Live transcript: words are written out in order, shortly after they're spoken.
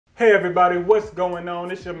Hey everybody, what's going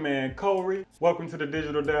on? It's your man Kohrey. Welcome to the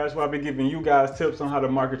Digital Dash, where I'll be giving you guys tips on how to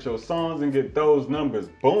market your songs and get those numbers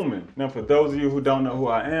booming. Now for those of you who don't know who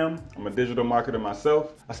I am, I'm a digital marketer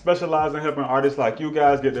myself. I specialize in helping artists like you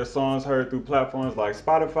guys get their songs heard through platforms like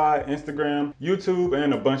Spotify, Instagram, YouTube,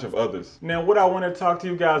 and a bunch of others. Now what I want to talk to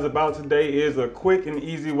you guys about today is a quick and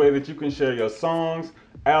easy way that you can share your songs,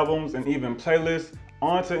 albums, and even playlists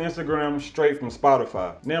onto Instagram straight from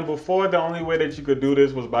Spotify. Now before, the only way that you could do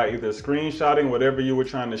this was by either screenshotting whatever you were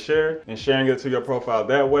trying to share and sharing it to your profile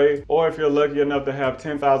that way, or if you're lucky enough to have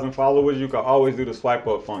 10,000 followers, you can always do the swipe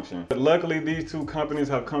up function. But luckily these two companies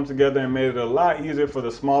have come together and made it a lot easier for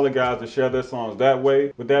the smaller guys to share their songs that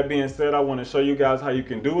way. With that being said, I want to show you guys how you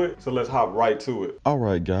can do it, so let's hop right to it.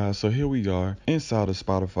 Alright guys, so here we are inside of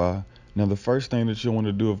Spotify. Now the first thing that you'll want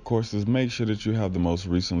to do, of course, is make sure that you have the most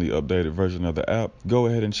recently updated version of the app. Go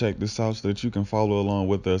ahead and check this out so that you can follow along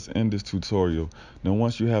with us in this tutorial. Now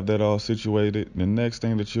once you have that all situated, the next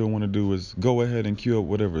thing that you'll want to do is go ahead and queue up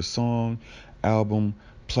whatever song, album,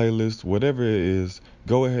 playlist, whatever it is.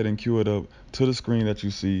 Go ahead and queue it up to the screen that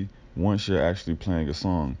you see once you're actually playing a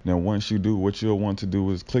song. Now once you do, what you'll want to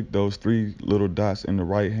do is click those three little dots in the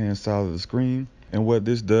right hand side of the screen. And what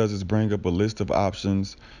this does is bring up a list of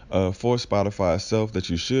options for Spotify itself that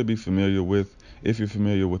you should be familiar with if you're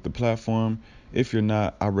familiar with the platform. If you're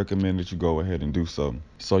not, I recommend that you go ahead and do so.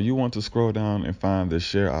 So you want to scroll down and find the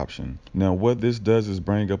share option. Now what this does is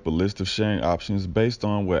bring up a list of sharing options based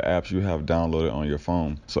on what apps you have downloaded on your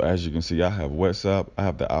phone. So as you can see, I have WhatsApp, I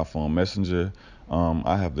have the iPhone Messenger,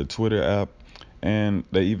 I have the Twitter app, and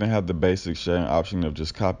they even have the basic sharing option of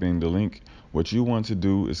just copying the link. What you want to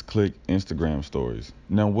do is click Instagram stories.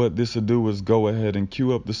 Now what this will do is go ahead and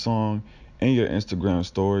queue up the song in your Instagram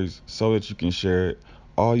stories so that you can share it.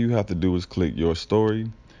 All you have to do is click your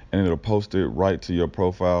story and it'll post it right to your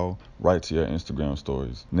profile, right to your Instagram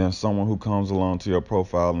stories. Now someone who comes along to your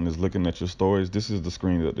profile and is looking at your stories, this is the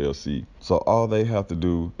screen that they'll see. So all they have to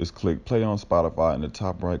do is click play on Spotify in the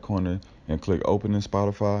top right corner and click open in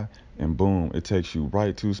Spotify, and boom, it takes you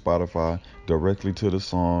right to Spotify, directly to the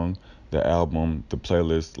song, the album, the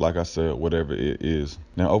playlist, like I said, whatever it is.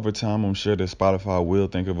 Now over time, I'm sure that Spotify will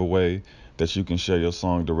think of a way that you can share your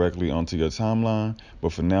song directly onto your timeline.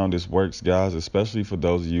 But for now, this works, guys, especially for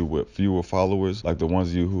those of you with fewer followers, like the ones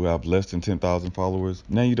of you who have less than 10,000 followers.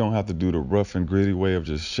 Now you don't have to do the rough and gritty way of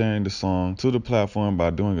just sharing the song to the platform by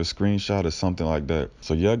doing a screenshot or something like that.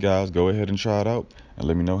 So yeah, guys, go ahead and try it out and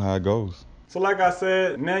let me know how it goes. So like I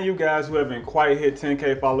said, now you guys who haven't quite hit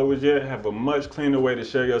 10K followers yet have a much cleaner way to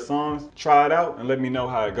share your songs. Try it out and let me know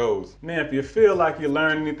how it goes. Now if you feel like you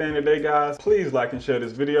learned anything today, guys, please like and share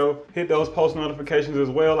this video. Hit those post notifications as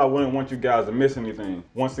well. I wouldn't want you guys to miss anything.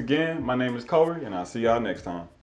 Once again, my name is Kohrey and I'll see y'all next time.